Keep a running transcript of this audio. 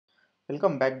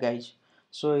Welcome back, guys.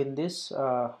 So in this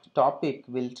topic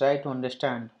we'll try to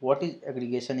understand what is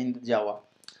aggregation in Java.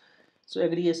 So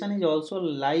aggregation is also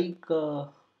like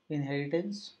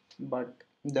inheritance, but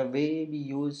the way we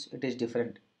use it is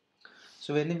different.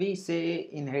 So when we say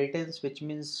inheritance, which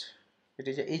means it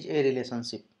is a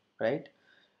relationship, right?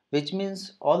 Which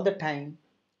means all the time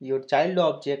your child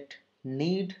object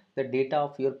need the data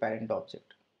of your parent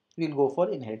object. We'll go for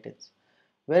inheritance.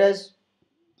 Whereas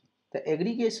the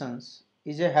aggregations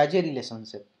has a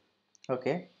relationship.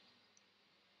 Okay,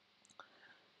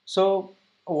 so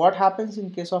what happens in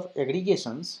case of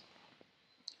aggregations?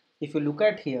 If you look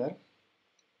at here,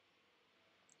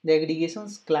 the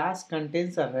aggregations class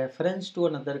contains a reference to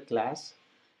another class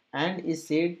and is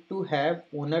said to have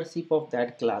ownership of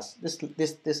that class.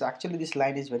 This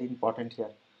line is very important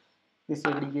here. This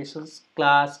aggregations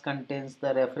class contains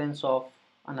the reference of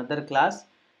another class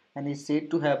and is said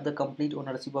to have the complete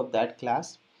ownership of that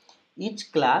class.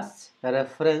 Each class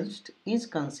referenced is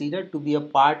considered to be a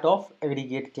part of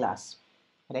aggregate class,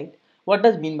 right? What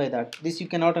does mean by that? This you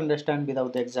cannot understand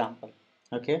without the example.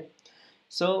 Okay,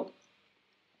 so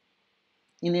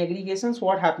in aggregations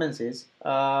what happens is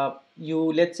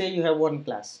you let's say you have one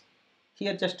class.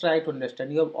 Here just try to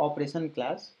understand. You have operation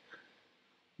class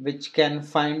which can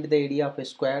find the area of a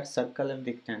square, circle and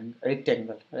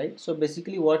rectangle, right? So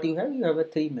basically what you have a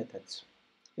three methods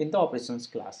in the operations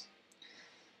class.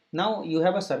 Now you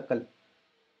have a circle.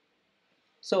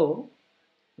 So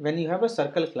when you have a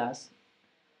circle class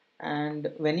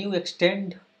and when you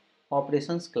extend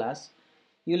operations class,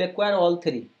 you'll acquire all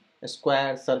three: a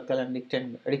square, circle and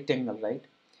rectangle, right?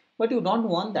 But you don't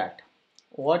want that.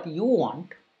 What you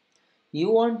want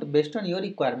based on your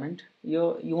requirement,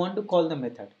 you want to call the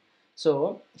method.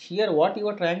 So here what you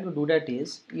are trying to do that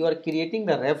is you are creating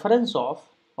the reference of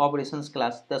operations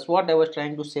class. That's what I was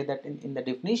trying to say that in the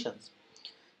definitions.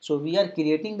 So we are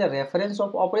creating the reference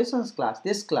of operations class,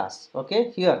 this class.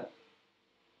 Okay, here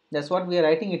that's what we are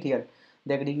writing it here.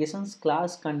 The aggregations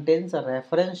class contains a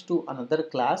reference to another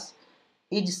class,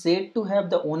 is said to have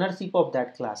the ownership of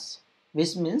that class,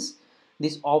 which means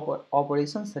this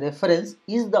operations reference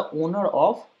is the owner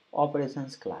of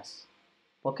operations class.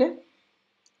 Okay,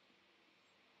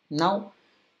 now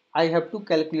I have to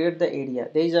calculate the area.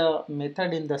 There is a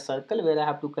method in the circle where I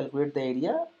have to calculate the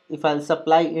area. If I'll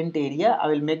supply int area, I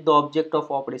will make the object of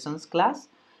operations class,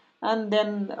 and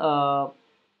then I'll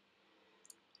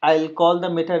call the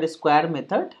method square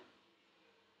method,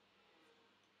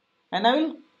 and I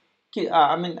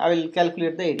will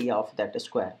calculate the area of that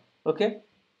square. Okay.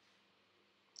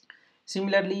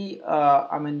 Similarly,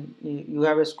 you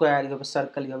have a square, you have a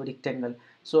circle, you have a rectangle.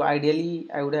 So ideally,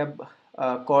 I would have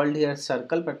called here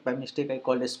circle, but by mistake I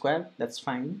called a square. That's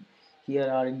fine. Here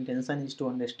our intention is to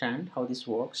understand how this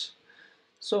works.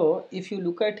 So if you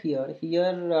look at here,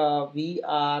 we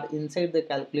are inside the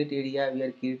calculate area. We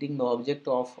are creating the object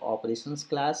of operations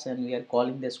class, and we are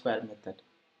calling the square method,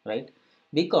 right?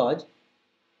 Because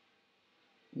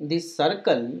this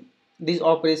circle, these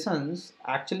operations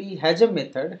actually has a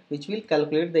method which will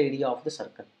calculate the area of the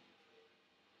circle.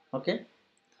 Okay,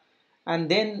 and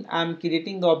then I'm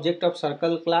creating the object of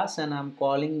circle class and I'm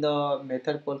calling the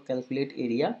method called calculate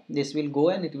area. This will go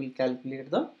and it will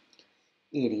calculate the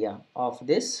area of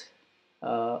this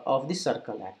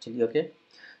circle actually. Okay,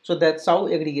 so that's how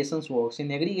aggregations works.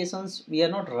 In aggregations we are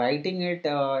not writing it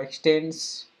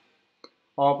extends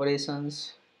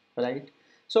operations, right?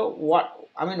 So what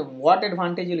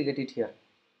advantage you'll get it here?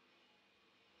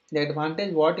 The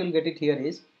advantage what you'll get it here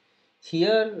is,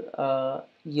 here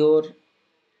your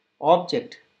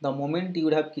object, the moment you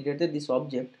would have created this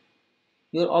object,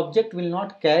 your object will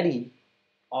not carry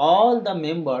all the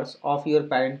members of your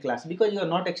parent class because you are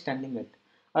not extending it.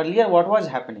 Earlier what was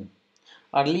happening?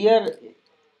 Earlier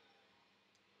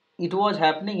it was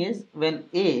happening is when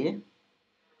A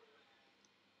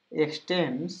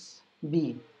extends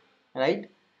B, right?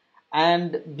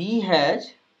 And B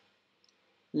has,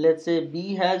 let's say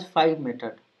B has 5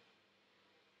 method.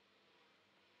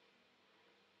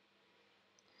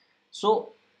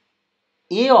 So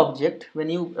A object, when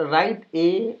you write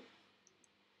A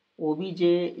obj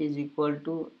is equal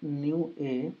to new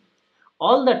A,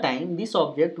 all the time this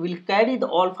object will carry the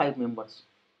all 5 members,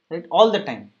 right? All the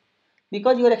time,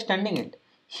 because you are extending it.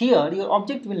 Here your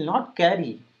object will not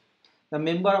carry the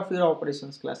member of your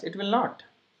operations class. It will not,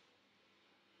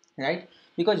 right?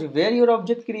 Because where your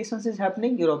object creations is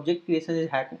happening, your object creation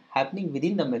is happening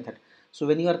within the method. So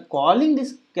when you are calling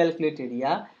this calculate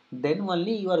area, then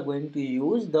only you are going to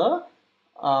use the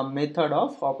method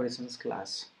of operations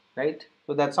class, right?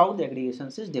 So that's how the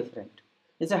aggregations is different.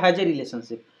 It's a has a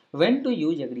relationship. When to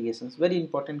use aggregations, very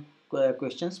important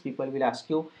questions people will ask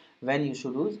you when you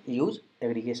should use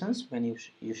aggregations, when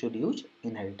you should use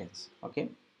inheritance. Okay,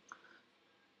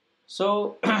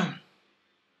 so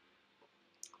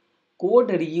code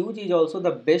reuse is also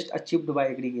the best achieved by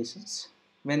aggregations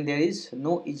when there is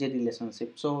no easy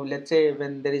relationship. So let's say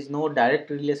when there is no direct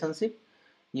relationship,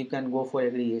 you can go for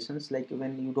aggregations. Like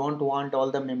when you don't want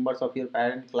all the members of your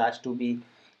parent class to be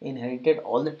inherited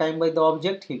all the time by the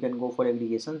object, you can go for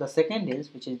aggregation. The second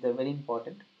is, which is the very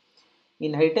important,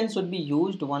 inheritance should be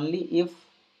used only if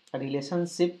a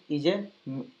relationship is a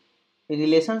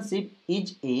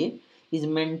is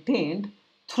maintained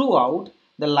throughout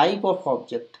the life of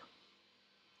object.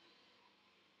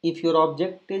 If your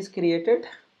object is created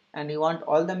and you want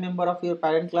all the member of your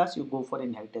parent class, you go for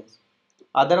inheritance.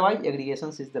 Otherwise,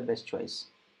 aggregations is the best choice.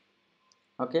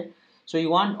 Okay, so you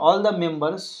want all the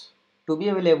members to be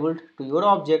available to your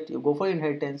object, you go for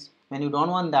inheritance. When you don't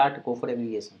want that, go for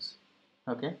aggregations.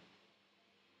 Okay,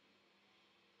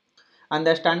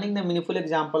 understanding the meaningful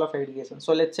example of aggregation.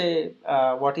 So let's say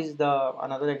what is the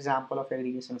another example of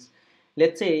aggregations.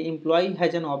 Let's say employee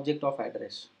has an object of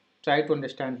address. Try to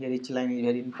understand here, each line is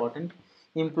very important.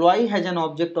 Employee has an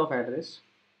object of address.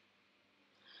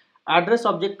 Address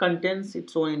object contains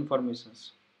its own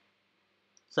informations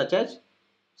such as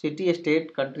city,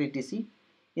 state, country, etc.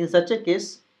 In such a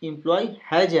case, employee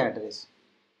has a address.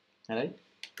 Alright.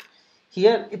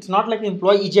 Here it's not like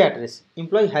employee is a address.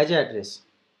 Employee has a address.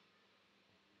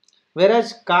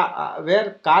 Whereas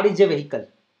where car is a vehicle.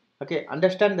 Okay,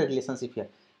 understand the relationship here.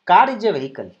 Car is a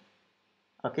vehicle.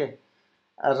 Okay,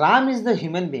 Ram is the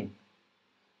human being,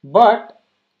 but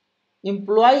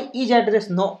employee is address.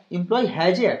 No, employee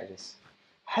has a address,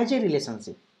 has a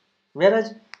relationship.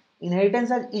 Whereas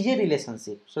inheritance is a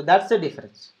relationship. So that's the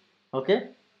difference. Okay.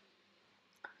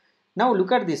 Now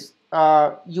look at this.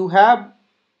 You have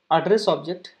address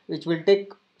object which will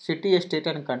take city, state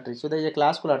and country. So there is a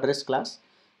class called address class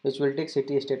which will take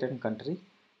city, state and country.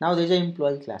 Now there is an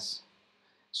employee class.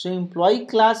 So employee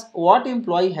class, what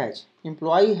employee has?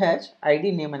 Employee has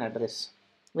ID, name and address.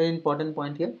 Very important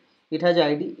point here. It has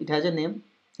ID, it has a name,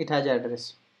 it has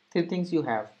address. Three things you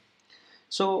have.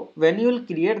 So when you will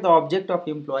create the object of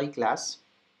employee class,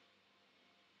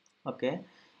 okay,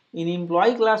 in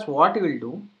employee class what you will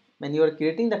do, when you are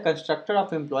creating the constructor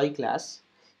of employee class,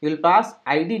 you will pass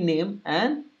ID, name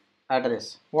and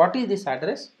address. What is this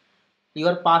address? You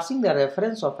are passing the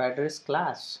reference of address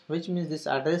class, which means this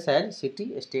address has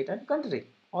city, state and country,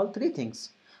 all three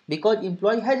things. Because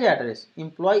employee has address,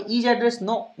 employee is address,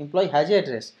 no, employee has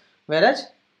address. Whereas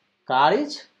car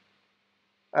is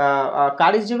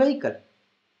a vehicle.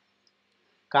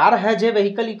 Car has a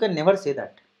vehicle, you can never say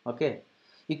that. Okay,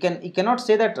 you cannot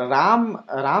say that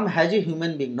Ram has a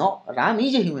human being. No, Ram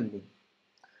is a human being.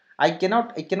 I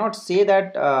cannot say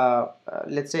that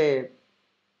let's say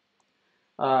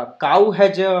cow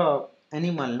has a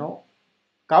animal. No,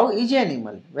 cow is an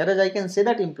animal. Whereas I can say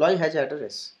that employee has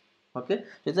address. Okay,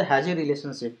 so it's a has a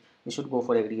relationship. We should go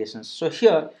for aggregations. So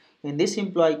here in this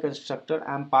employee constructor,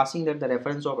 I am passing that the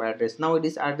reference of address. Now it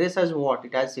is address as what?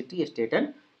 It has city, state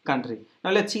and country.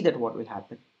 Now let's see that what will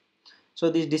happen. So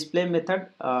this display method,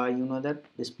 you know that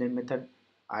display method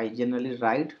I generally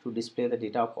write to display the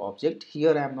data of object.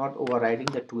 Here I am not overriding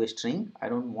the to a string. I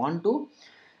don't want to.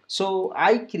 So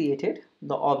I created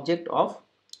the object of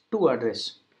to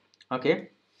address. Okay,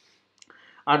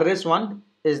 address 1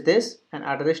 is this and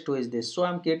address 2 is this. So I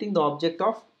am creating the object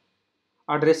of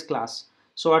address class.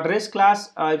 So address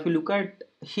class, if you look at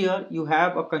here, you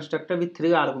have a constructor with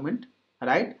 3 argument,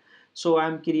 right? So I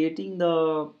am creating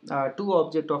the 2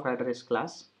 object of address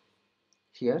class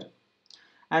here,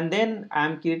 and then I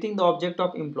am creating the object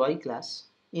of employee class.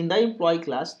 In the employee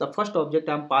class, the first object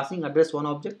I am passing address 1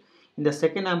 object, in the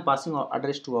second I am passing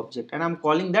address 2 object, and I am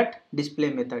calling that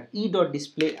display method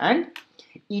e.display and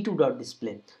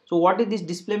e2.display. So what is this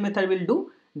display method will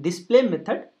do? Display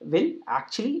method will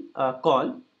actually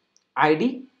call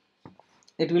id,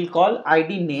 it will call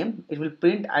id name, it will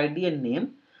print id and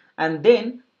name, and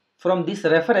then from this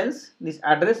reference, this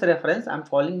address reference, I'm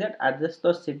calling that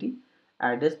address.city,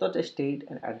 address.state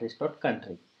and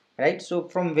address.country, right? So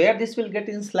from where this will get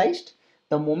sliced,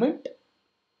 the moment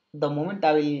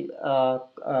I will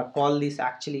call this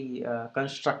actually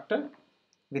constructor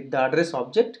with the address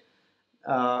object,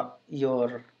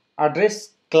 your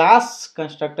address class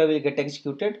constructor will get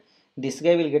executed, this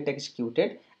guy will get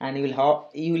executed, and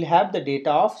you will have the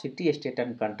data of city, state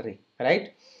and country,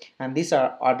 right? And this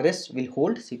address will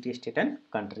hold city, state and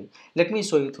country. Let me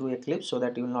show you through Eclipse so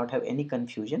that you will not have any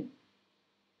confusion.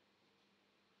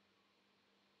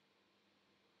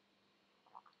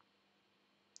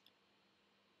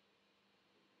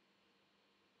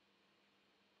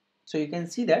 So you can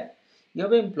see that you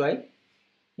have an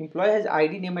employee has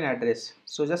ID, name and address.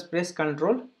 So just press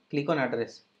control, click on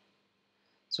address.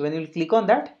 So when you click on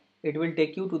that, it will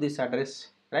take you to this address,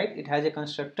 right? It has a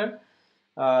constructor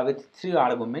with 3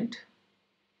 arguments.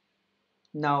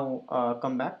 Now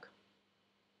come back.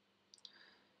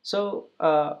 So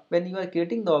when you are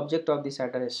creating the object of this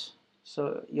address,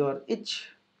 so your each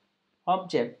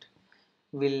object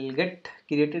will get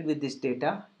created with this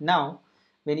data. Now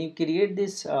when you create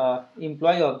this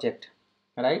employee object,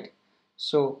 right,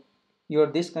 so your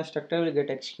this constructor will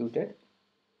get executed,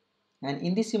 and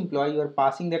in this employee you are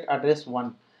passing that address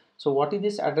 1. So what is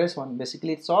this address 1?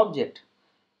 Basically it's object,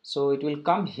 so it will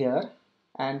come here,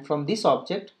 and from this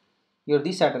object your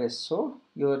this address, so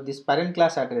your this parent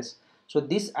class address, so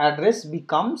this address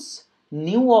becomes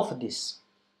new of this,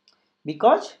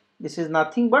 because this is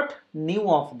nothing but new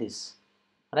of this,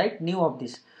 right, new of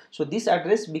this. So this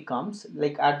address becomes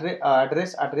like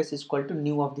address is equal to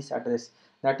new of this address.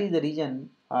 That is the reason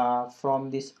from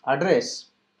this address,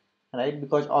 right,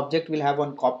 because object will have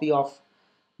one copy of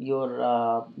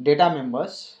your data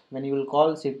members. When you will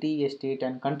call city, state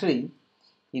and country,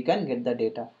 you can get the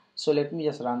data. So let me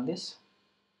just run this,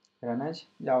 run as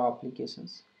Java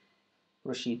applications,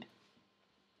 proceed.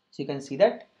 So you can see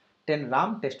that 10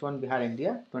 Ram, test 1 Bihar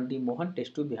India, 20 Mohan,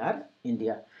 test 2 Bihar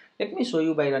India. Let me show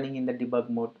you by running in the debug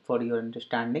mode for your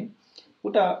understanding.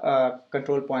 Put a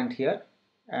control point here,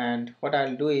 and what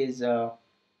I'll do is I'll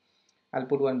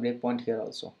put one breakpoint here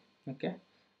also. Okay,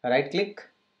 right click,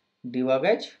 debug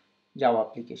as Java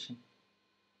application.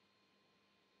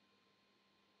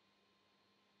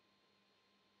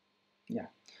 Yeah,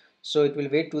 so it will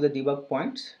wait to the debug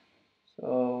points.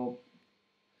 So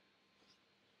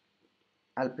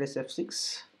I'll press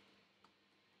F6.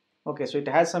 Okay, so it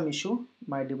has some issue.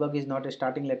 My debug is not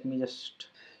starting. Let me just,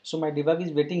 so my debug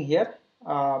is waiting here.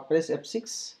 Press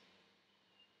F6.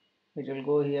 It will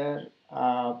go here.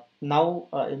 Now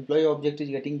employee object is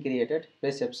getting created.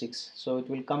 Press F6. So it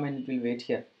will come and it will wait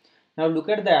here. Now look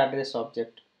at the address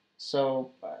object.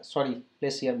 So sorry,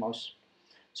 place here mouse.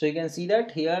 So you can see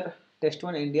that here test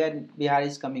 1 India and Bihar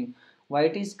is coming. Why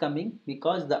it is coming?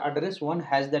 Because the address 1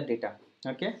 has the data.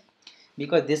 Okay,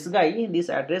 because this guy, this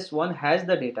address 1 has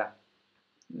the data.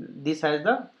 This has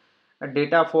the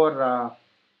data for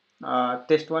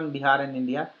test 1 Bihar and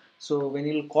India. So when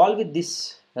you call with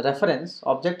this reference,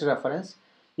 object reference,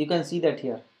 you can see that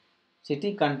here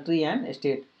city, country and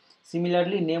state.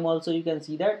 Similarly name also you can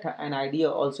see that, and ID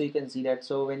also you can see that.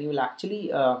 So when you will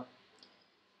actually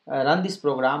run this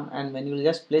program, and when you will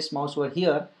just place mouse over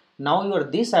here, now your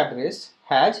this address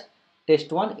has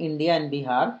test 1 India and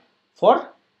Bihar for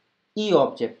E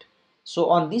object. So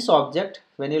on this object,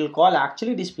 when you will call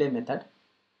actually display method,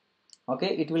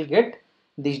 okay, it will get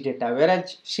this data.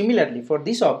 Whereas similarly for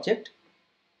this object,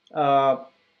 uh,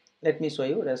 let me show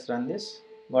you. Let's run this.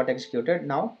 Got executed.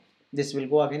 Now this will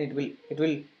go again. It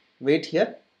will wait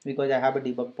here because I have a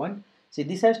debug point. See,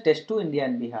 this has test 2 India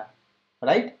and Bihar,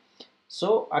 right?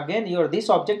 So again your this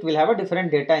object will have a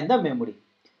different data in the memory.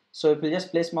 So if you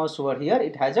just place mouse over here,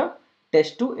 it has a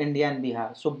test 2 India and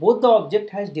Bihar. So both the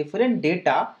object has different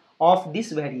data of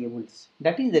these variables.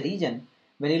 That is the reason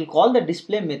when you call the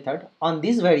display method on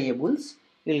these variables,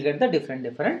 you will get the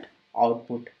different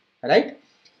output, right?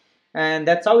 And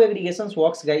that's how aggregations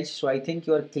works, guys. So I think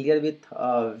you are clear with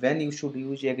when you should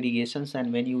use aggregations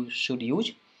and when you should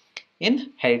use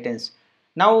inheritance.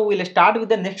 Now we'll start with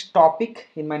the next topic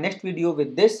in my next video.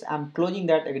 With this, I'm closing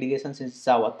that aggregations in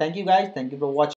Java. Thank you guys. Thank you for watching.